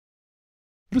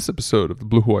This episode of the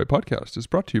Blue Hawaii Podcast is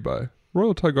brought to you by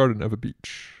Royal Thai Garden Eva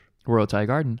Beach. Royal Thai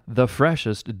Garden, the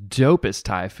freshest, dopest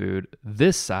Thai food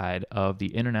this side of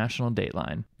the international date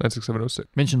line. 96706.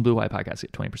 Mention Blue Hawaii Podcast,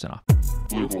 get 20% off.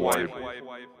 Blue Hawaii.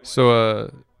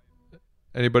 So,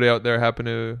 anybody out there happen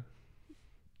to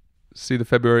see the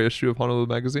February issue of Honolulu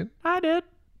Magazine? I did.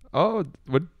 Oh,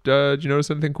 what? Did you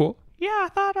notice anything cool? Yeah, I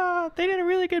thought they did a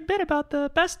really good bit about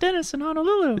the best dentists in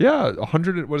Honolulu. Yeah,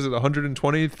 100. What is it?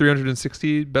 120,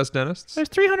 360 best dentists. There's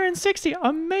 360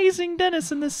 amazing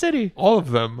dentists in this city. All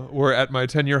of them were at my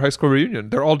 10-year high school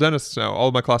reunion. They're all dentists now. All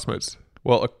of my classmates.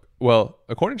 Well,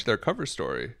 according to their cover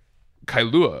story,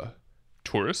 Kailua,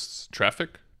 tourists,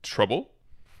 traffic, trouble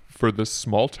for this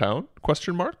small town? ? I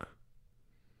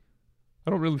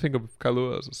don't really think of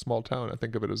Kailua as a small town. I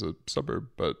think of it as a suburb.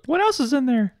 But What else is in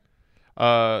there?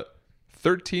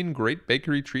 13 great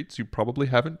bakery treats you probably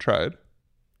haven't tried.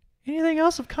 Anything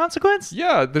else of consequence?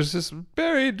 Yeah, there's this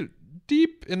buried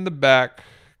deep in the back,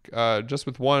 just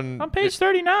with one... On page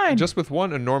 39. Just with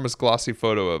one enormous glossy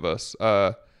photo of us.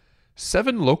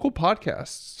 7 local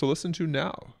podcasts to listen to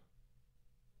now.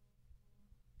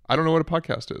 I don't know what a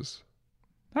podcast is.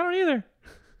 I don't either.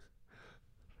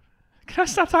 Can I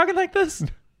stop talking like this?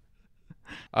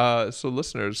 So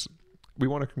listeners, we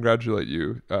want to congratulate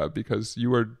you because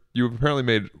you have apparently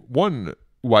made one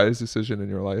wise decision in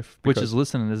your life. Which is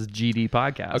listening to this GD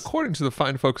podcast. According to the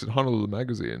fine folks at Honolulu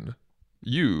Magazine,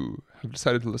 you have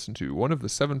decided to listen to one of the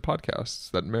 7 podcasts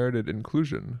that merited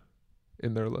inclusion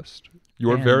in their list.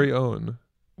 Your very own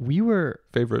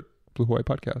favorite Blue Hawaii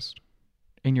podcast.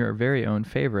 In your very own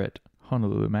favorite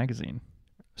Honolulu Magazine.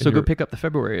 So go pick up the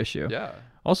February issue. Yeah.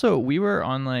 Also, we're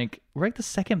at the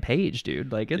second page,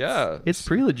 dude. It's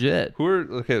pretty legit.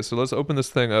 Okay, so let's open this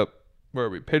thing up. Where are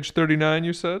we? Page 39,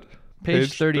 you said?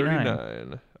 Page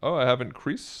 39. Oh, I haven't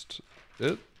creased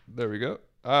it. There we go.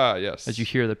 Ah, yes. As you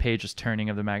hear the pages turning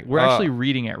of the mag. We're actually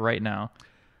reading it right now.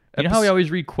 You know how we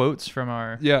always read quotes from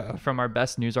our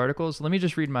best news articles? Let me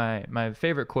just read my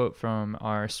favorite quote from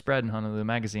our spread in Honolulu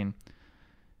Magazine.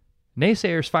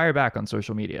 Naysayers fire back on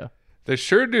social media. They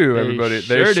sure do, everybody.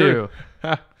 They sure do.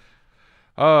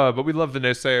 But we love the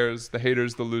naysayers, the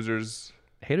haters, the losers.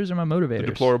 Haters are my motivators.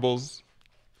 The deplorables.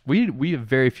 We have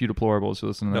very few deplorables who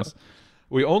listen to this.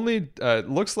 We only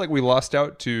looks like we lost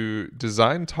out to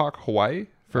Design Talk Hawaii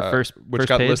for which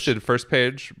got listed first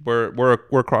page.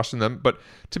 We're crossing them. But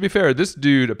to be fair, this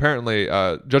dude apparently,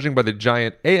 judging by the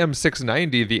giant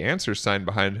AM690, the answer sign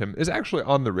behind him, is actually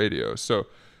on the radio. So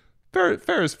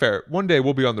fair is fair. One day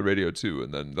we'll be on the radio too,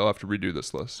 and then they'll have to redo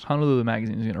this list. Honolulu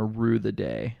Magazine is going to rue the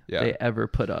day they ever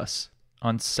put us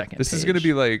on second This page. is going to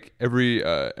be like every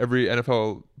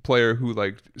NFL player who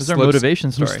this is our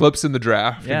motivation story. Who slips in the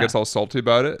draft and gets all salty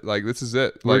about it. Like, this is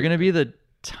it. We're going to be the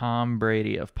Tom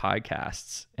Brady of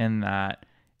podcasts in that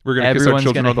we're going to kiss our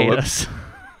children on the lips.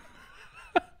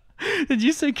 Did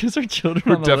you say kiss our children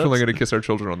We're on the lips? We're definitely going to kiss our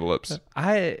children on the lips.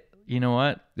 You know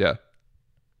what? Yeah.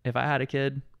 If I had a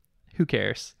kid, who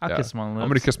cares? I'll kiss him on the lips. I'm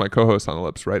going to kiss my co-host on the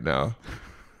lips right now.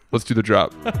 Let's do the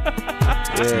drop.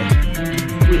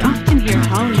 We often hear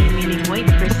haole meaning white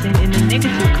person in a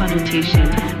negative connotation,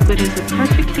 but is a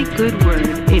perfectly good word.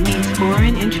 It means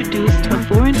foreign, introduced, of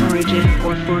foreign origin,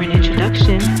 or foreign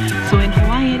introduction. So in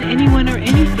Hawaiian, anyone or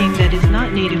anything that is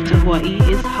not native to Hawaii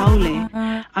is haole.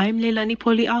 I'm Leilani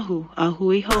Poli'ahu,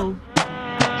 ahui ho.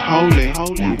 Haole.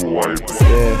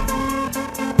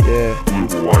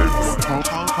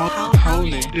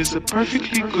 Haole is a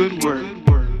perfectly good word.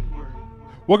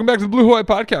 Welcome back to the Blue Hawaii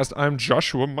Podcast. I'm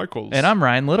Joshua Michaels. And I'm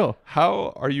Ryan Little.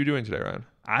 How are you doing today, Ryan?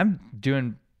 I'm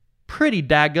doing pretty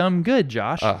daggum good,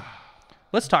 Josh.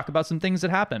 Let's talk about some things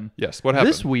that happened. Yes, what happened?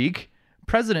 This week,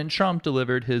 President Trump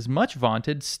delivered his much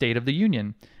vaunted State of the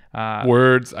Union.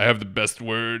 Words. I have the best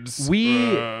words.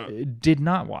 We did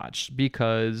not watch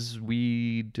because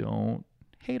we don't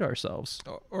hate ourselves.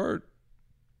 Or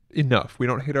enough. We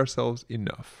don't hate ourselves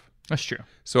enough. That's true.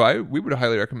 So we would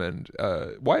highly recommend,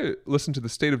 why listen to the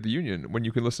State of the Union when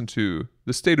you can listen to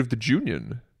the State of the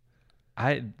Junion?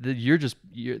 This is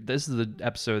the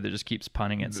episode that just keeps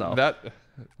punning itself.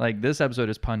 This episode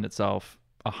has punned itself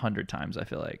 100 times, I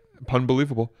feel like.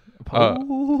 Punbelievable.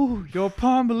 You're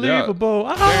punbelievable.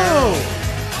 Yeah. Oh!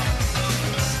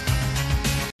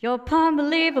 You're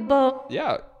punbelievable.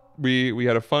 Yeah. We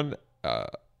had a fun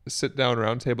sit-down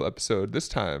roundtable episode this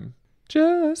time.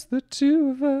 Just the two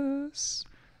of us.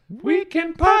 We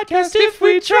can podcast if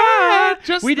we try.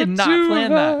 We did not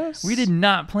plan that. We did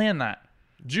not plan that.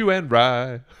 Jew and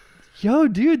Rye. Yo,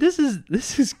 dude, this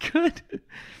is good.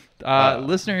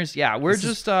 Listeners, yeah, we're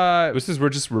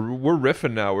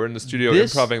riffing now. We're in the studio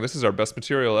improving. This is our best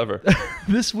material ever.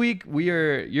 This week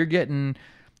you're getting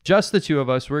just the two of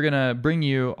us. We're going to bring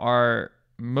you our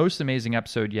most amazing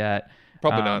episode yet.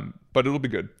 Probably not, but it'll be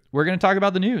good. We're going to talk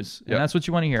about the news, and that's what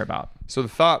you want to hear about. So the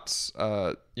thoughts,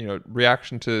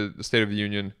 reaction to the State of the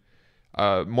Union,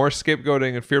 more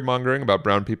scapegoating and fear-mongering about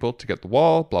brown people to get the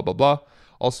wall, blah, blah, blah.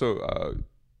 Also,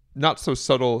 not so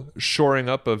subtle shoring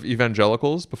up of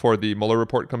evangelicals before the Mueller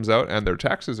report comes out and their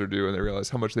taxes are due and they realize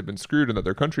how much they've been screwed and that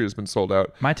their country has been sold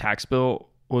out. My tax bill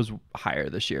was higher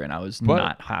this year and I was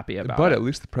not happy about it. But at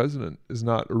least the president is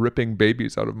not ripping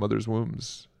babies out of mothers'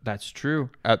 wombs. That's true.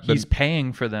 He's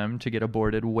paying for them to get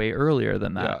aborted way earlier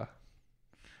than that.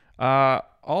 Yeah.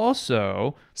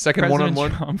 Also, second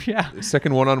one-on-one Trump,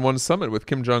 second one-on-one summit with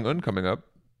Kim Jong-un coming up.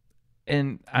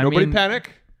 And nobody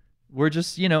panic. We're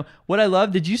just, what I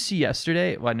love. Did you see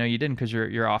yesterday? Well, no, you didn't because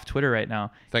you're off Twitter right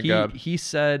now. Thank God. He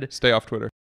said, "Stay off Twitter.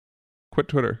 Quit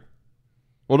Twitter.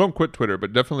 Well, don't quit Twitter,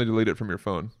 but definitely delete it from your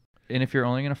phone. And if you're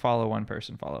only going to follow one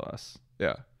person, follow us."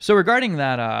 Yeah. So regarding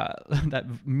that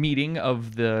that meeting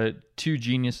of the two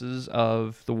geniuses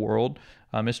of the world,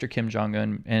 Mr. Kim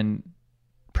Jong-un and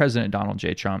President Donald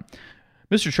J. Trump,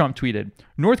 Mr. Trump tweeted,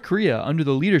 "North Korea, under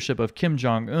the leadership of Kim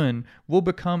Jong-un, will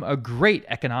become a great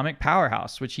economic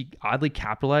powerhouse," which he oddly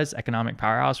capitalized economic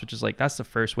powerhouse, which is like, that's the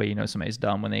first way you know somebody's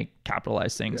dumb, when they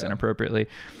capitalize things inappropriately.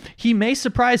 "He may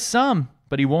surprise some,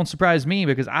 but he won't surprise me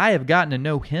because I have gotten to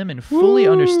know him and fully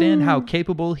understand how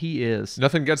capable he is.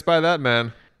 Nothing gets by that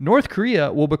man. North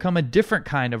Korea will become a different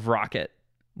kind of rocket."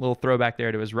 Little throwback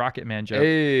there to his Rocket Man joke.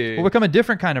 Hey. "Will become a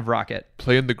different kind of rocket."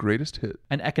 Playing the greatest hit.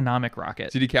 An economic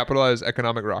rocket. Did he capitalize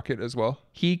economic rocket as well?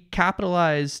 He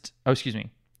capitalized... Oh, excuse me.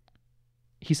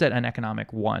 He said an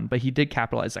economic one, but he did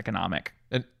capitalize economic.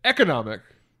 An economic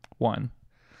one.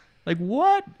 Like,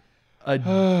 what a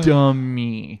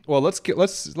dummy. Well, let's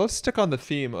stick on the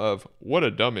theme of what a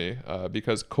dummy,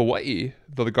 because Kauai,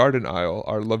 the Garden Isle,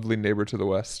 our lovely neighbor to the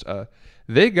west,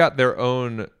 they got their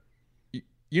own...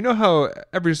 You know how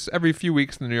every few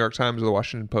weeks in the New York Times or the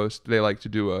Washington Post, they like to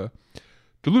do a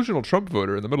delusional Trump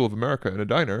voter in the middle of America in a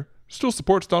diner still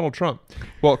supports Donald Trump.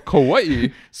 Well, Kauai...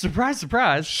 Surprise,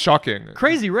 surprise. Shocking.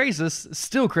 Crazy racist,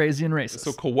 still crazy and racist.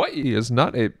 So Kauai is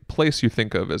not a place you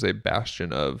think of as a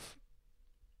bastion of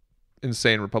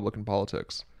insane Republican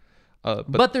politics.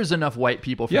 But there's enough white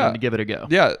people for them to give it a go.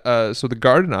 Yeah. So the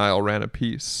Garden Isle ran a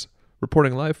piece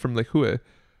reporting live from Lehue.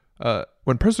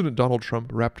 When President Donald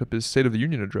Trump wrapped up his State of the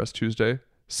Union address Tuesday,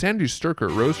 Sandy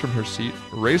Sturker rose from her seat,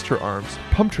 raised her arms,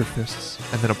 pumped her fists,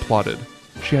 and then applauded.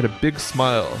 She had a big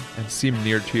smile and seemed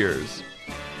near tears.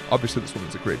 Obviously, this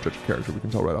woman's a great judge of character. We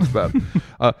can tell right off the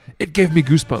bat. "It gave me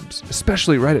goosebumps,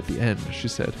 especially right at the end," she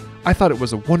said. "I thought it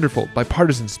was a wonderful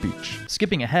bipartisan speech."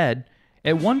 Skipping ahead,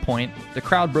 at one point, the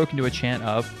crowd broke into a chant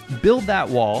of, "Build that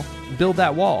wall, build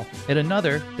that wall." At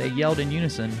another, they yelled in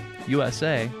unison,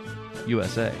 "USA,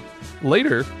 USA."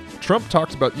 Later, Trump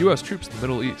talked about U.S. troops in the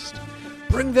Middle East.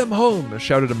 "Bring them home,"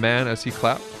 shouted a man as he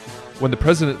clapped. When the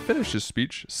president finished his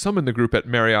speech, some in the group at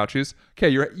Mariachi's... Okay,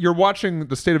 you're watching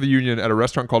the State of the Union at a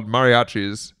restaurant called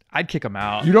Mariachi's. I'd kick him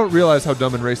out. You don't realize how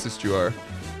dumb and racist you are.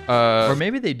 Or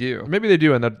maybe they do. Maybe they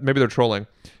do, and maybe they're trolling.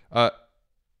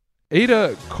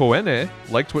 Ada Coene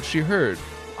liked what she heard.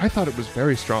 "I thought it was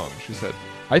very strong," she said.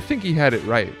 "I think he had it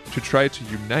right to try to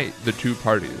unite the two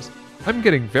parties. I'm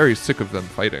getting very sick of them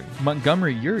fighting."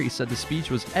 Montgomery Uri said the speech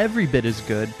was every bit as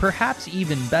good, perhaps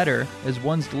even better, as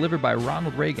ones delivered by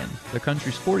Ronald Reagan, the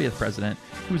country's 40th president,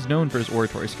 who was known for his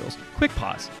oratory skills. Quick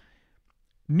pause.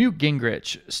 Newt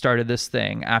Gingrich started this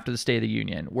thing after the State of the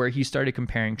Union, where he started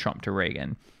comparing Trump to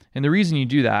Reagan. And the reason you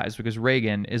do that is because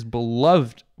Reagan is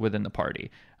beloved within the party,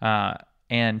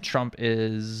 and Trump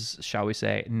is, shall we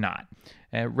say, not.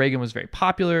 Reagan was very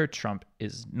popular. Trump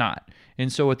is not.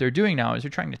 And so what they're doing now is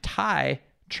they're trying to tie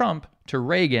Trump to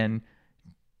Reagan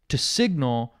to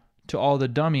signal to all the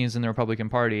dummies in the Republican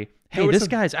Party, hey, this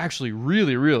guy's actually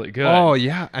really, really good. Oh,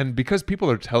 yeah. And because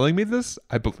people are telling me this,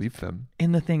 I believe them.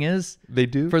 And the thing is, they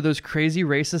do. For those crazy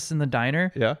racists in the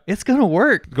diner, yeah, it's going to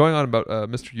work. Going on about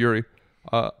Mr. Uri,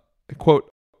 quote,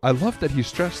 "I love that he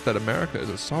stressed that America is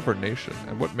a sovereign nation,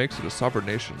 and what makes it a sovereign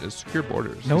nation is secure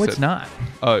borders." No, it's not.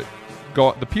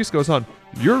 The piece goes on.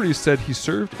 "Uri said he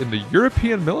served in the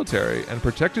European military and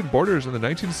protected borders in the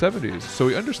 1970s, so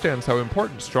he understands how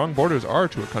important strong borders are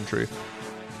to a country."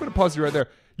 I'm going to pause you right there.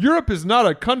 Europe is not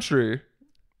a country.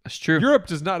 That's true. Europe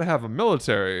does not have a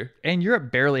military. And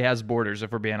Europe barely has borders,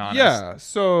 if we're being honest. Yeah,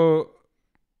 so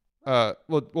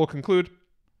we'll conclude.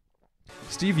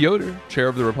 Steve Yoder, chair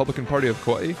of the Republican Party of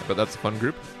Kauai, but that's a fun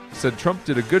group, said Trump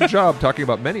did a good job talking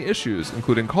about many issues,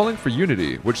 including calling for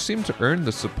unity, which seemed to earn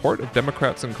the support of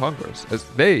Democrats in Congress, as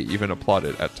they even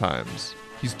applauded at times.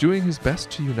 "He's doing his best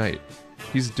to unite.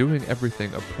 He's doing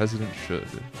everything a president should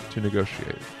to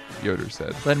negotiate, Yoder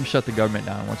said. Let him shut the government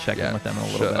down. We'll check in with them in a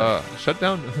little bit. Shut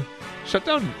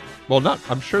down. Well,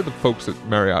 I'm sure the folks at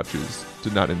Mariachi's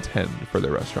did not intend for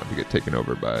their restaurant to get taken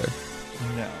over by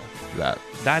that.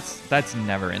 That's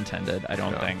never intended, I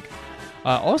don't think.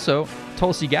 Also,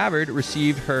 Tulsi Gabbard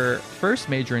received her first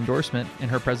major endorsement in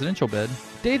her presidential bid.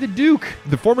 David Duke,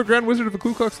 the former Grand Wizard of the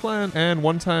Ku Klux Klan and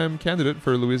one-time candidate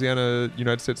for Louisiana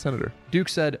United States Senator. Duke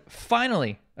said,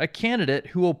 "Finally, a candidate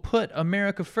who will put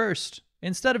America first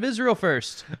instead of Israel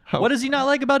first." What does he not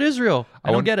like about Israel?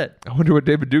 I don't get it. I wonder what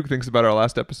David Duke thinks about our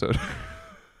last episode.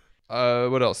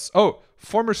 What else? Oh,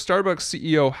 former Starbucks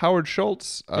CEO Howard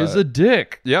Schultz is a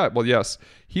dick. Yeah, well, yes.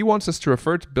 He wants us to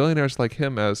refer to billionaires like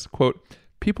him as, quote,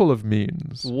 people of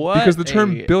means. What? Because the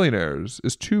term billionaires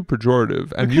is too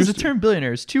pejorative. And because the term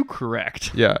billionaire is too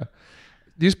correct. Yeah.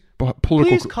 These political...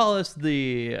 Please call us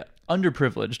the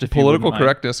underprivileged. If political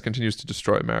correctness continues to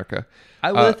destroy America.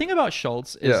 The thing about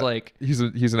Schultz is he's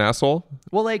an asshole.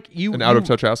 Well, an out of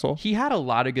touch asshole. He had a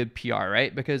lot of good PR,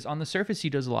 right? Because on the surface, he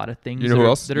does a lot of things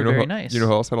that are very nice. You know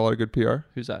who else had a lot of good PR?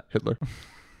 Who's that? Hitler.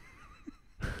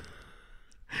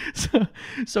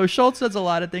 So Schultz does a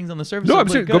lot of things on the surface. No, I'm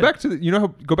saying go back to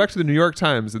the New York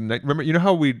Times and remember, you know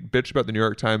how we bitch about the New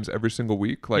York Times every single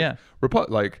week? The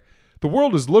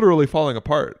world is literally falling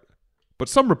apart, but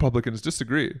some Republicans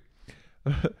disagree.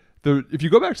 If you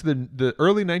go back to the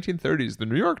early 1930s, the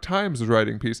New York Times was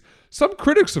writing a piece. Some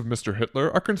critics of Mr. Hitler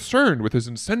are concerned with his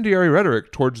incendiary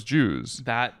rhetoric towards Jews.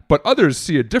 But others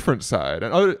see a different side,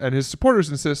 and his supporters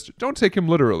insist, don't take him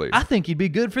literally. I think he'd be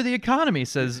good for the economy,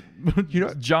 says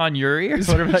John Uri, or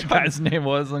whatever that guy's name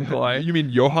was in Kauai. You mean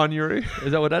Johann Uri?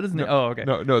 Is that what that is? No, oh, okay.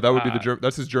 No, that would be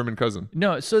that's his German cousin.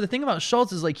 No, so the thing about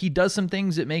Schultz is he does some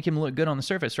things that make him look good on the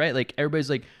surface, right?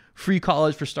 Everybody's free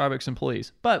college for Starbucks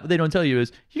employees. But what they don't tell you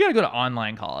is you got to go to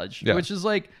online college, which is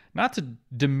not to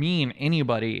demean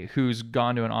anybody who's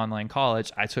gone to an online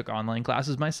college. I took online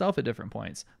classes myself at different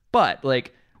points. But we're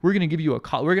going to give you we're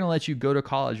going to let you go to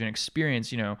college and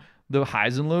experience, the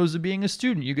highs and lows of being a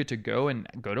student. You get to go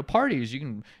to parties. You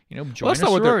can, join a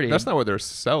sorority. That's not what they're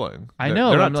selling. I know.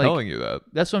 They're not telling you that.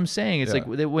 That's what I'm saying. It's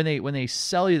when they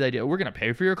sell you the idea, we're going to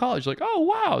pay for your college. Oh,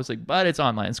 wow. It's but it's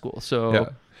online school.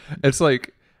 So it's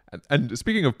and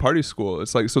speaking of party school,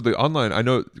 it's so the online, I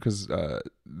know because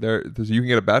you can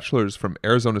get a bachelor's from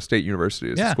Arizona State University.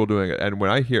 It's a school doing it. And when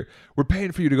I hear, we're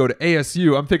paying for you to go to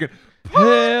ASU, I'm thinking,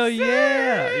 hell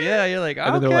yeah. Yeah, you're and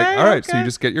then they're like, all right, so you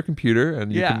just get your computer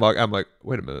and you can log. I'm like,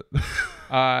 wait a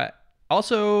minute.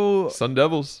 Also, Sun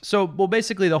Devils. So,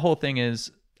 basically the whole thing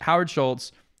is Howard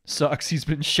Schultz sucks. He's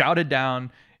been shouted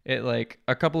down at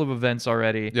a couple of events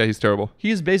already. Yeah, he's terrible.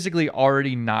 He's basically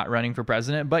already not running for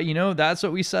president, but that's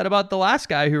what we said about the last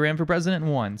guy who ran for president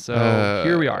and won. So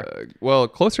here we are. Well,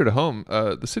 closer to home,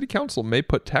 the city council may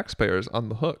put taxpayers on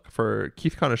the hook for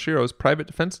Keith Kanashiro's private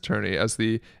defense attorney as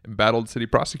the embattled city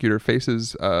prosecutor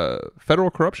faces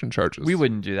federal corruption charges. We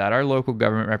wouldn't do that. Our local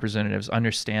government representatives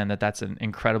understand that that's an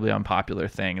incredibly unpopular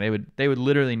thing. They would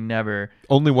literally never.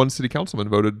 Only one city councilman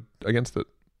voted against it.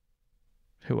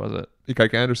 Who was it?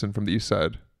 Ikaika Anderson from the East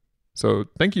Side. So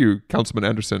thank you, Councilman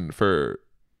Anderson, for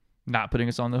not putting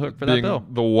us on the hook for that bill.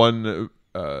 The one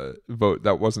vote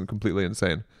that wasn't completely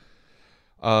insane.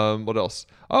 What else?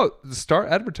 Oh, the Star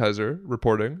Advertiser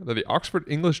reporting that the Oxford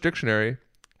English Dictionary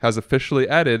has officially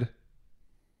added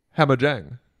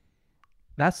hamajang.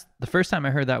 That's the first time I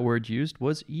heard that word used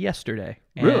was yesterday.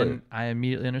 And really? I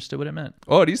immediately understood what it meant.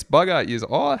 Oh, this bugger is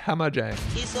all hamajang.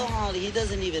 He's so horny, he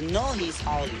doesn't even know he's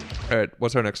horny. All right,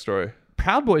 what's our next story?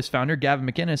 Proud Boys founder Gavin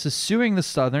McInnes is suing the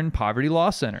Southern Poverty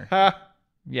Law Center.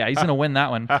 Yeah, he's going to win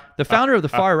that one. The founder of the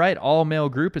far-right all-male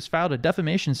group has filed a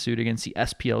defamation suit against the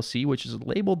SPLC, which has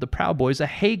labeled the Proud Boys a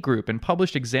hate group and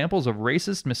published examples of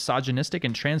racist, misogynistic,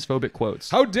 and transphobic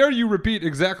quotes. How dare you repeat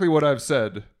exactly what I've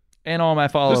said? And all my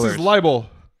followers. This is libel.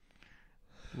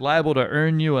 Liable to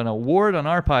earn you an award on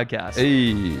our podcast.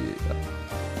 Hey.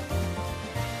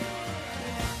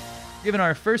 Giving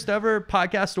our first ever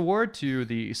podcast award to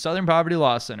the Southern Poverty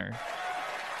Law Center.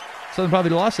 Southern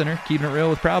Poverty Law Center, keeping it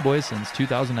real with Proud Boys since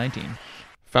 2019.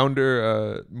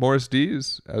 Founder Morris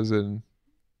Dees, as in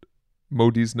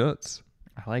Modi's nuts.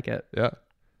 I like it. Yeah.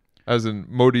 As in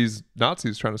Modi's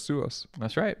Nazis trying to sue us.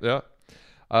 That's right. Yeah.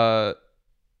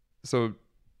 So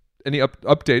any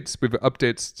updates? We have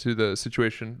updates to the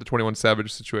situation, the 21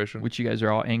 Savage situation. Which you guys are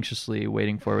all anxiously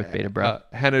waiting for with Beta Bro.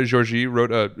 Hannah Georgie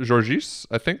wrote Georgis,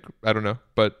 I think. I don't know.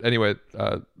 But anyway,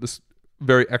 this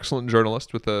very excellent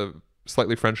journalist with a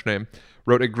slightly French name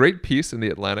wrote a great piece in The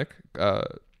Atlantic,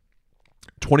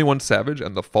 21 Savage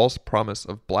and the False Promise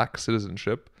of Black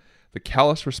Citizenship. The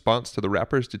callous response to the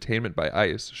rapper's detainment by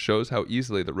ICE shows how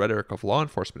easily the rhetoric of law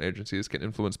enforcement agencies can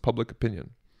influence public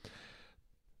opinion.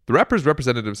 The rapper's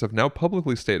representatives have now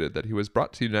publicly stated that he was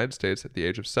brought to the United States at the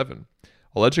age of 7.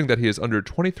 Alleging that he is under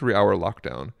 23-hour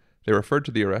lockdown, they referred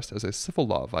to the arrest as a civil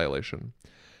law violation.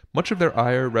 Much of their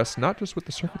ire rests not just with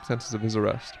the circumstances of his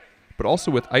arrest, but also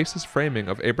with ICE's framing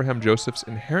of Abraham Joseph's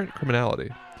inherent criminality.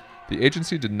 The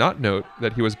agency did not note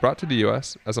that he was brought to the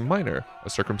U.S. as a minor, a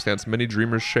circumstance many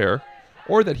dreamers share,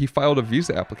 or that he filed a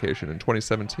visa application in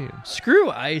 2017. Screw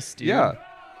ICE, dude. Yeah.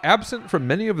 Absent from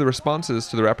many of the responses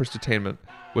to the rapper's detainment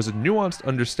was a nuanced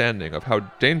understanding of how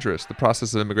dangerous the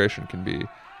process of immigration can be,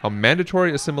 how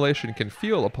mandatory assimilation can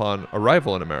feel upon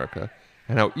arrival in America,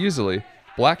 and how easily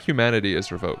black humanity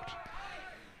is revoked.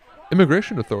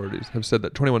 Immigration authorities have said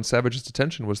that 21 Savage's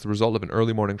detention was the result of an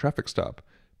early morning traffic stop,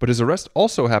 but his arrest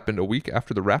also happened a week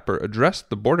after the rapper addressed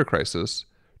the border crisis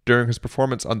during his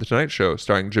performance on The Tonight Show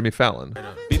starring Jimmy Fallon.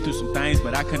 Been through some things,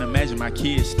 but I couldn't imagine my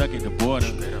kids stuck at the border.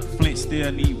 Flint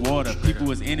still need water. People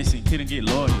was innocent, couldn't get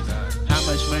lawyers. How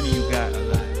much money you got?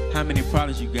 How many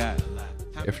problems you got?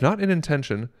 If not in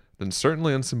intention, then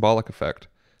certainly in symbolic effect,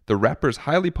 the rapper's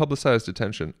highly publicized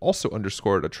detention also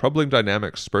underscored a troubling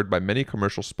dynamic spurred by many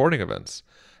commercial sporting events,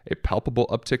 a palpable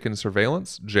uptick in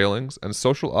surveillance, jailings, and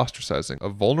social ostracizing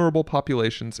of vulnerable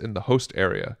populations in the host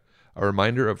area, a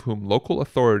reminder of whom local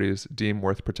authorities deem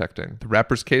worth protecting. The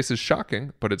rapper's case is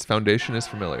shocking, but its foundation is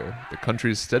familiar, the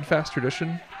country's steadfast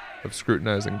tradition of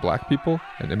scrutinizing black people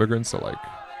and immigrants alike.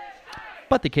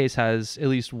 But the case has at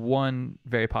least one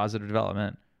very positive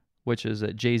development, which is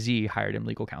that Jay-Z hired him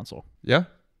legal counsel. Yeah.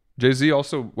 Jay-Z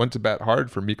also went to bat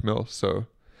hard for Meek Mill, so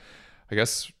I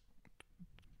guess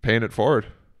paying it forward.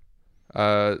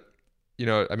 21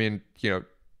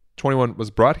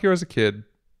 was brought here as a kid,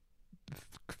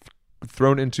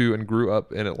 thrown into and grew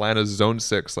up in Atlanta's Zone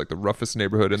 6, like the roughest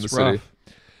neighborhood in the city.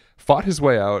 Fought his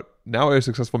way out, now a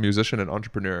successful musician and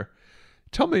entrepreneur.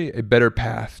 Tell me a better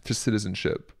path to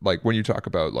citizenship. Like when you talk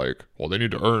about like, well, they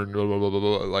need to earn, blah, blah, blah, blah,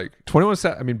 blah. Like 21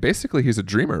 I mean, basically he's a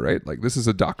dreamer, right? Like this is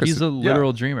a DACA. He's a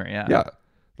literal dreamer, yeah. Yeah.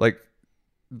 Like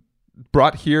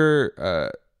brought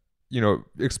here,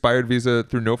 expired visa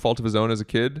through no fault of his own as a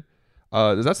kid.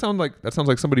 Does that sound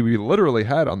like somebody we literally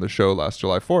had on the show last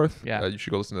July 4th? Yeah. You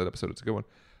should go listen to that episode. It's a good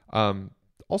one.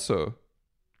 Also,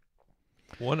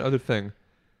 one other thing.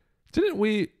 Didn't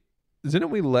we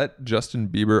let Justin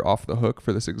Bieber off the hook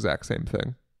for this exact same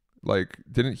thing? Like,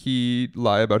 didn't he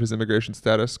lie about his immigration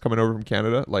status coming over from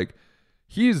Canada? Like,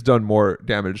 he's done more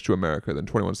damage to America than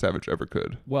 21 Savage ever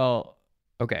could. Well,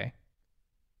 okay.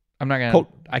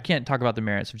 I can't talk about the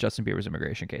merits of Justin Bieber's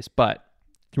immigration case, but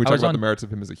can we talk about the merits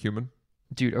of him as a human?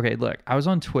 Dude, okay, look, I was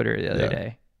on Twitter the other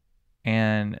day,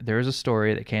 and there was a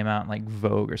story that came out in like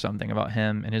Vogue or something about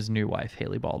him and his new wife,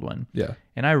 Haley Baldwin. Yeah.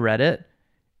 And I read it,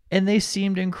 and they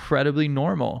seemed incredibly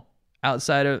normal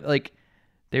outside of like,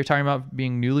 they were talking about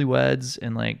being newlyweds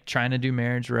and like trying to do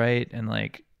marriage right. And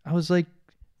like, I was like,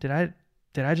 did I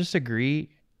just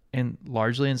agree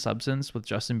largely in substance with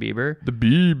Justin Bieber? The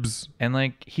Biebs. And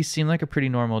like, he seemed like a pretty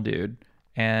normal dude.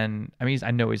 And I mean,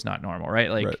 I know he's not normal,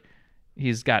 right? Like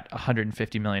he's got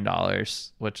 $150 million,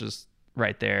 which is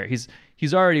right there.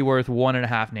 He's already worth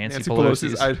 1.5 Nancy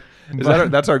Pelosi's.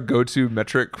 That's our go-to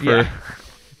metric for... Yeah.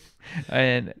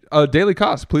 And Daily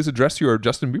Cost, please address your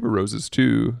Justin Bieber roses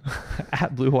to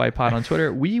at Blue Hawaii Pod on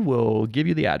Twitter. We will give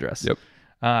you the address. Yep.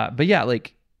 But yeah,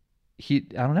 like I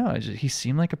don't know. He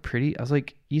seemed like I was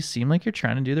like, you seem like you're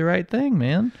trying to do the right thing,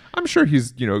 man. I'm sure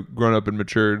he's, grown up and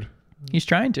matured. He's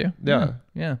trying to.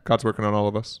 Yeah. God's working on all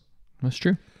of us. That's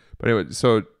true. But anyway,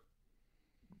 so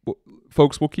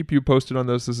folks, we'll keep you posted on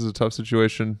this. This is a tough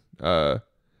situation. I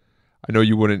know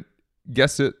you wouldn't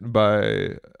guess it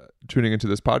by tuning into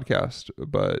this podcast,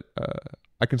 but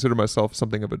I consider myself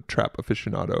something of a trap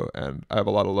aficionado, and I have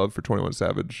a lot of love for 21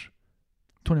 Savage.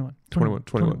 21.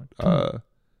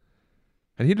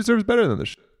 And he deserves better than this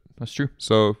shit. That's true.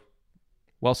 So,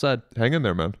 well said. Hang in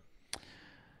there, man.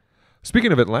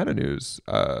 Speaking of Atlanta news,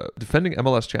 defending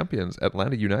MLS champions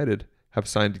Atlanta United have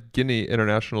signed Guinea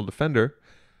international defender,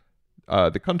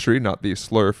 the country, not the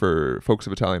slur for folks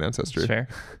of Italian ancestry.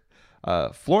 That's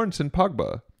fair. Florentin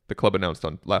Pogba. The club announced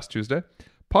on last Tuesday.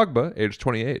 Pogba, aged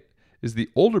 28, is the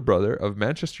older brother of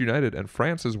Manchester United and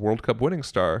France's World Cup winning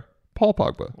star, Paul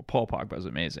Pogba. Well, Paul Pogba is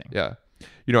amazing. Yeah.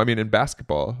 In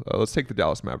basketball, let's take the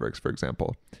Dallas Mavericks, for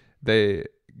example. They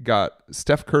got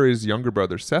Steph Curry's younger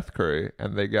brother, Seth Curry,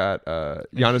 and they got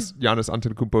Giannis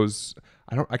Antetokounmpo's,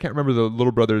 I can't remember the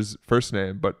little brother's first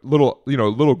name, but little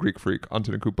Greek freak,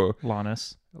 Antetokounmpo.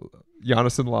 Giannis.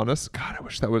 Giannis and Lannis. God, I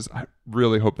wish that was. I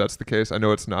really hope that's the case. I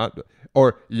know it's not.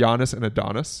 Or Giannis and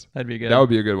Adonis. That'd be good. That would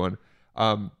be a good one.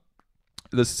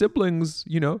 The siblings,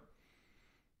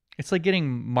 it's like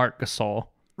getting Marc Gasol.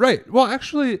 Right. Well,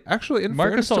 actually, in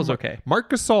Marc fairness Gasol's to okay. Marc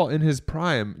Gasol in his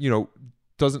prime,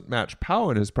 doesn't match Pau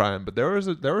in his prime, but there was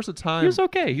a time He was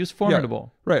okay. He was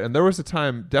formidable. Yeah, right. And there was a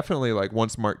time, definitely, like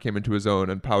once Marc came into his own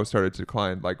and Pau started to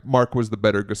decline, like Marc was the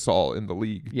better Gasol in the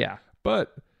league. Yeah.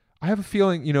 But I have a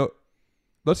feeling,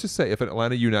 let's just say if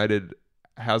Atlanta United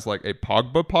has like a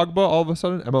Pogba all of a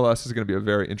sudden, MLS is going to be a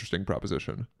very interesting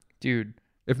proposition. Dude.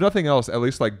 If nothing else, at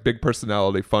least like big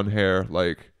personality, fun hair,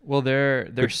 like. Well,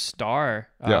 their star,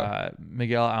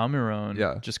 Miguel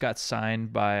Almiron, just got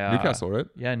signed by Newcastle, right?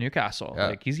 Yeah, Newcastle. Yeah.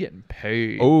 Like he's getting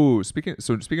paid. Oh, speaking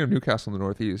of Newcastle in the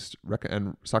Northeast,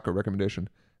 and soccer recommendation,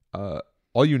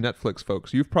 all you Netflix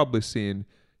folks, you've probably seen,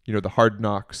 the Hard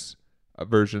Knocks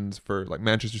versions for like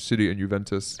Manchester City and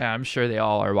Juventus. Yeah, I'm sure they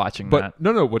all are watching but that.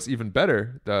 No, what's even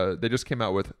better, they just came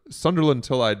out with Sunderland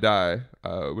Till I Die,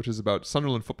 which is about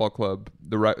Sunderland Football Club,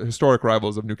 the historic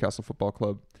rivals of Newcastle Football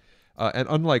Club. And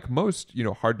unlike most,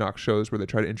 Hard Knock shows where they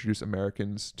try to introduce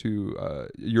Americans to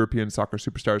European soccer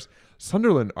superstars,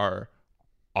 Sunderland are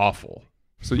awful.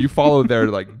 So you follow their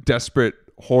like desperate,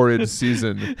 horrid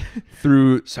season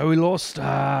through. So we lost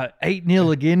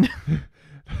 8-0 again.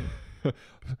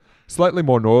 Slightly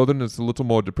more northern. It's a little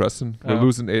more depressing. We're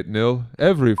losing 8-0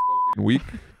 every week.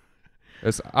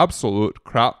 It's absolute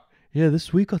crap. Yeah,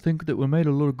 this week I think that we made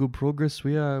a lot of good progress.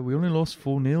 We only lost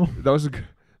 4-0. That was a good.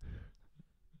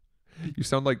 You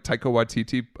sound like Taika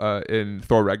Waititi in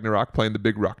Thor Ragnarok playing the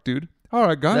big rock dude. All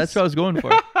right, guys. That's what I was going for.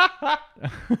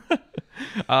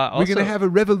 We're going to have a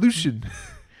revolution.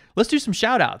 Let's do some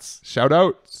shout-outs.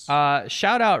 Shout-outs.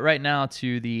 Shout out right now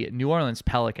to the New Orleans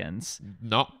Pelicans.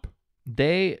 Nope.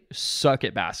 They suck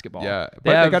at basketball. Yeah,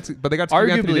 they got to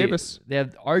Anthony Davis. They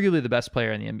have arguably the best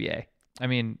player in the NBA. I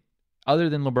mean, other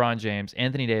than LeBron James,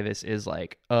 Anthony Davis is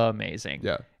like amazing.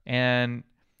 Yeah. And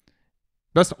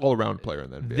best all-around player in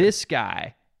the NBA. This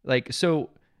guy, like, so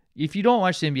if you don't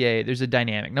watch the NBA, there's a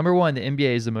dynamic. Number one, the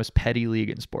NBA is the most petty league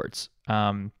in sports.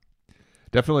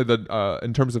 Definitely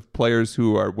in terms of players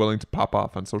who are willing to pop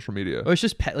off on social media. It's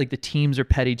just like the teams are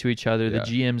petty to each other. The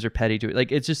GMs are petty to it.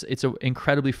 Like it's an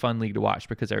incredibly fun league to watch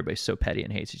because everybody's so petty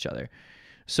and hates each other.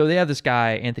 So they have this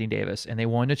guy, Anthony Davis, and they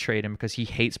wanted to trade him because he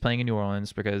hates playing in New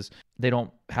Orleans because they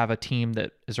don't have a team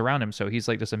that is around him. So he's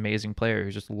like this amazing player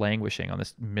who's just languishing on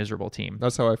this miserable team.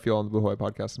 That's how I feel on the Blue Hawaii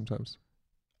podcast sometimes.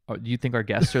 Oh, do you think our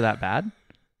guests are that bad?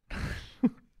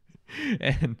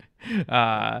 And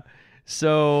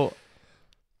so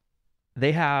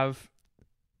they have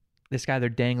this guy, they're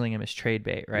dangling him as trade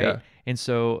bait, right? Yeah. And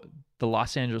so the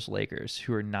Los Angeles Lakers,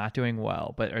 who are not doing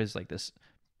well, but is like this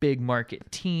big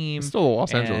market team. It's still the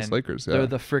Los Angeles Lakers, yeah. They're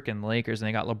the freaking Lakers, and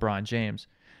they got LeBron James.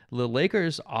 The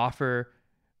Lakers offer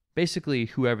basically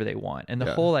whoever they want. And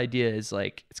the whole idea is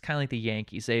like, it's kind of like the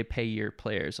Yankees. They pay your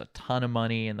players a ton of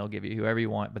money, and they'll give you whoever you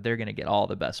want, but they're going to get all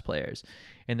the best players.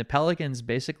 And the Pelicans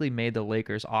basically made the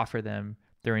Lakers offer them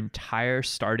their entire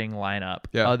starting lineup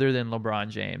other than LeBron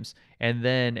James. And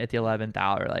then at the 11th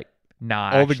hour, like,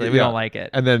 nah, we don't like it.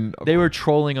 And then they were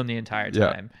trolling them the entire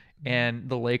time. And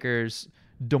the Lakers,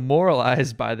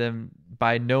 demoralized by them,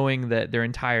 by knowing that their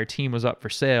entire team was up for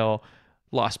sale,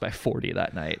 lost by 40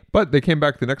 that night. But they came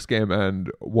back the next game and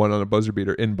won on a buzzer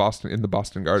beater in Boston, in the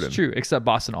Boston Garden. It's true, except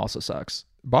Boston also sucks.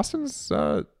 Boston's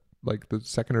like the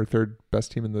second or third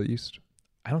best team in the East.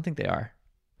 I don't think they are.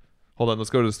 Hold on,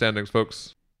 let's go to the standings,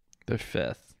 folks. They're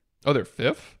fifth. Oh, they're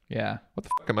fifth? Yeah. What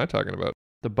the fuck am I talking about?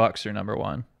 The Bucks are number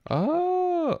one.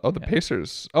 Oh, the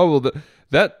Pacers. Oh, well,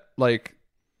 that like,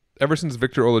 ever since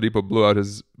Victor Oladipo blew out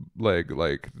his leg,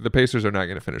 like, the Pacers are not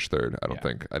going to finish third, I don't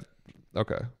think.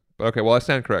 Okay, well, I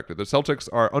stand corrected. The Celtics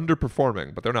are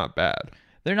underperforming, but they're not bad.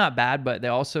 They're not bad, but they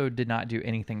also did not do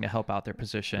anything to help out their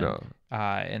position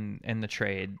in the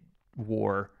trade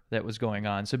war that was going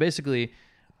on. So basically,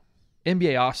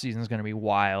 NBA offseason is going to be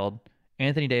wild.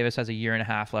 Anthony Davis has a year and a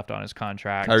half left on his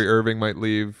contract. Kyrie Irving might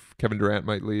leave. Kevin Durant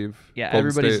might leave. Yeah,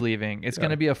 everybody's leaving. It's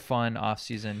going to be a fun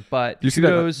offseason. But you see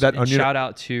that and shout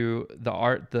out to the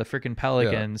freaking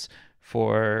Pelicans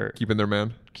for keeping their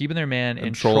man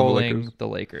and trolling the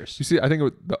Lakers. You see, I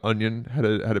think the Onion had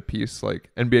a piece like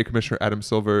NBA Commissioner Adam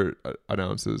Silver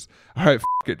announces, "All right,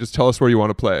 it, just tell us where you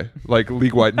want to play." Like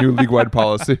new league-wide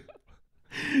policy.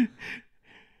 Did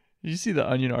you see the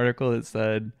Onion article that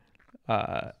said?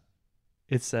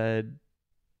 It said,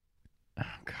 "Oh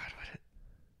God,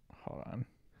 hold on."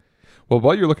 Well,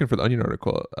 while you're looking for the Onion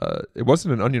article, it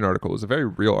wasn't an Onion article; it was a very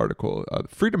real article.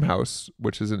 Freedom House,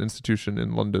 which is an institution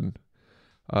in London,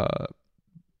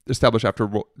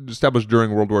 established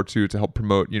during World War II to help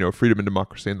promote, freedom and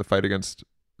democracy in the fight against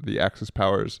the Axis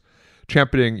powers,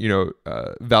 championing,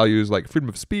 values like freedom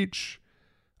of speech,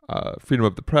 freedom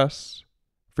of the press,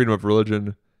 freedom of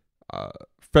religion,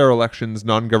 fair elections,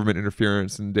 non-government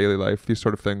interference in daily life, these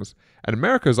sort of things. And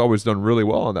America has always done really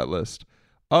well on that list.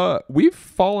 We've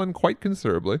fallen quite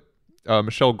considerably.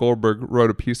 Michelle Goldberg wrote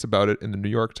a piece about it in the New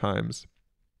York Times,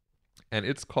 and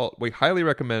we highly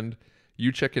recommend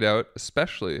you check it out,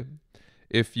 especially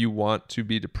if you want to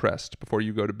be depressed before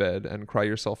you go to bed and cry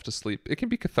yourself to sleep. It can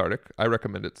be cathartic. I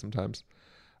recommend it sometimes.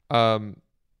 The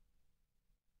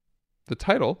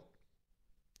title,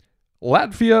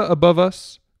 Latvia above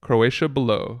us, Croatia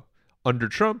below. Under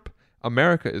Trump,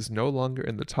 America is no longer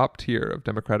in the top tier of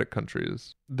democratic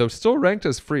countries. Though still ranked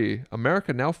as free,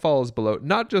 America now falls below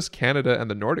not just Canada and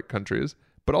the Nordic countries,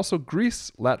 but also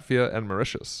Greece, Latvia, and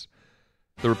Mauritius.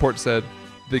 The report said,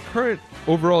 the current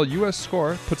overall U.S.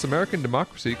 score puts American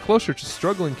democracy closer to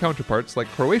struggling counterparts like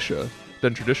Croatia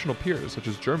than traditional peers such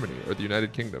as Germany or the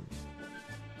United Kingdom.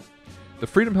 The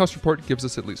Freedom House report gives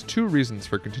us at least 2 reasons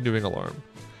for continuing alarm.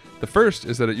 The first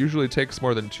is that it usually takes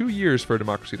more than 2 years for a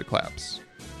democracy to collapse.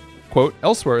 Quote,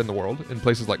 elsewhere in the world, in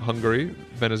places like Hungary,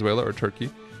 Venezuela, or Turkey,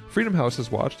 Freedom House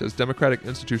has watched as democratic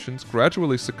institutions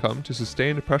gradually succumb to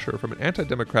sustained pressure from an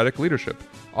anti-democratic leadership,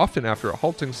 often after a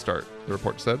halting start, the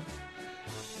report said.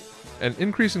 An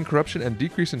increase in corruption and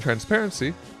decrease in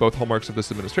transparency, both hallmarks of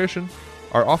this administration,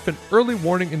 are often early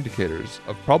warning indicators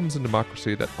of problems in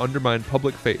democracy that undermine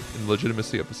public faith in the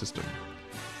legitimacy of the system.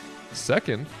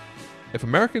 Second, if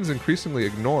Americans increasingly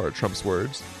ignore Trump's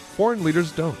words, foreign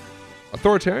leaders don't.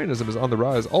 Authoritarianism is on the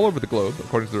rise all over the globe,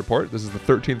 according to the report. This is the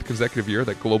 13th consecutive year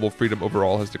that global freedom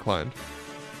overall has declined.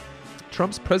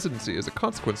 Trump's presidency is a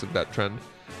consequence of that trend,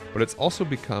 but it's also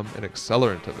become an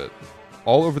accelerant of it.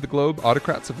 All over the globe,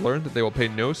 autocrats have learned that they will pay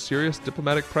no serious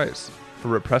diplomatic price for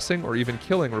repressing or even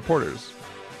killing reporters.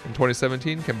 In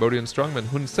 2017, Cambodian strongman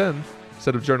Hun Sen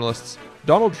said of journalists,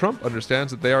 Donald Trump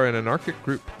understands that they are an anarchic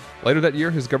group. Later that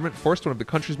year, his government forced one of the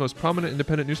country's most prominent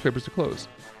independent newspapers to close.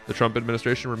 The Trump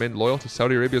administration remained loyal to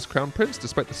Saudi Arabia's crown prince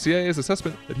despite the CIA's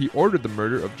assessment that he ordered the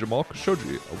murder of Jamal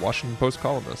Khashoggi, a Washington Post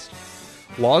columnist.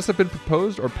 Laws have been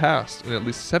proposed or passed in at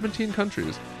least 17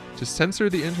 countries to censor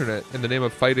the internet in the name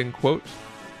of fighting, quote,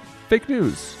 fake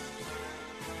news.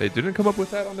 They didn't come up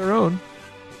with that on their own.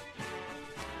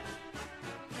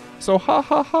 So ha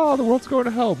ha ha, the world's going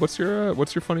to hell. What's your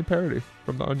funny parody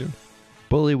from The Onion?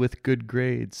 Bully with good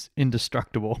grades,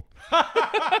 indestructible.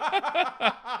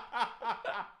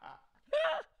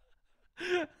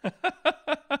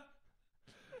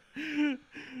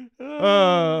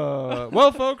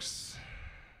 Well, folks,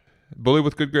 bully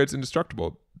with good grades,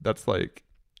 indestructible. That's like,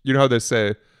 you know how they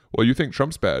say, well, you think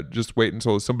Trump's bad, just wait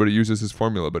until somebody uses his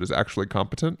formula but is actually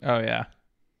competent. Oh, yeah.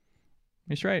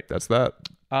 He's right. That's that.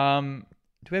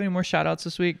 Do we have any more shout outs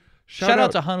this week? Shout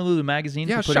out to Honolulu Magazine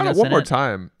for putting shout out us one in more it.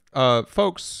 time.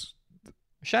 Folks.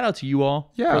 Shout out to you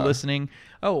all for listening.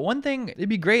 Oh, one thing, it'd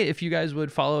be great if you guys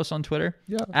would follow us on Twitter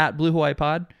at Blue Hawaii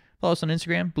Pod. Follow us on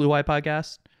Instagram, Blue Hawaii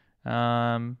Podcast.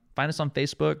 Find us on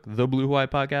Facebook, The Blue Hawaii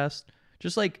Podcast.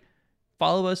 Just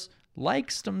follow us,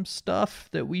 like some stuff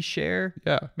that we share.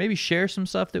 Yeah. Maybe share some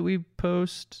stuff that we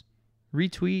post,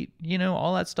 retweet,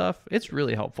 all that stuff. It's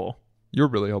really helpful. You're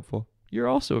really helpful. You're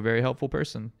also a very helpful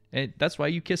person. And that's why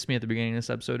you kissed me at the beginning of this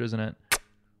episode, isn't it?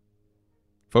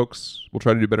 Folks, we'll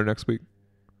try to do better next week.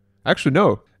 Actually,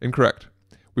 no, incorrect.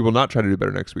 We will not try to do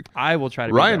better next week. I will try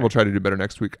to. Ryan will try to do better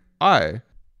next week. I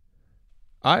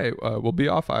will be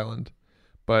off island,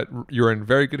 but you're in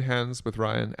very good hands with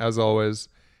Ryan as always.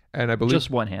 And I believe just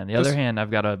one hand. The other hand,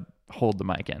 I've got to hold the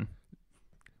mic in.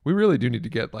 We really do need to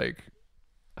get a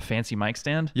fancy mic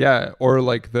stand. Yeah, or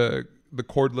the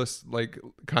cordless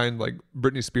kind like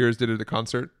Britney Spears did at a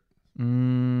concert.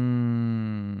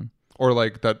 Or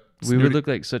that we would look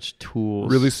like such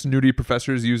tools. Really snooty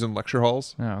professors use in lecture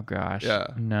halls. Oh gosh. Yeah.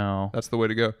 No. That's the way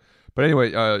to go. But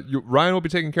anyway, Ryan will be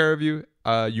taking care of you.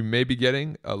 You may be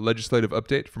getting a legislative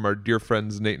update from our dear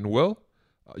friends Nate and Will.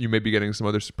 You may be getting some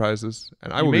other surprises,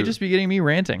 and you may just be getting me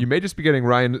ranting. You may just be getting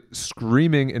Ryan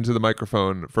screaming into the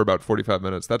microphone for about 45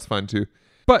 minutes. That's fine too.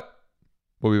 But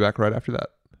we'll be back right after that.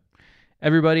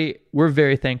 Everybody, we're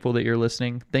very thankful that you're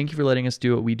listening. Thank you for letting us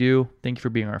do what we do. Thank you for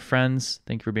being our friends.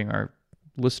 Thank you for being our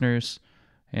listeners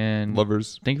and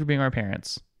lovers. Thank you for being our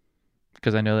parents,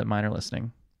 because I know that mine are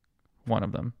listening. One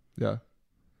of them. Yeah.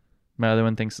 My other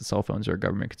one thinks that cell phones are a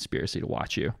government conspiracy to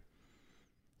watch you.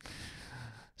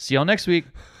 See y'all next week.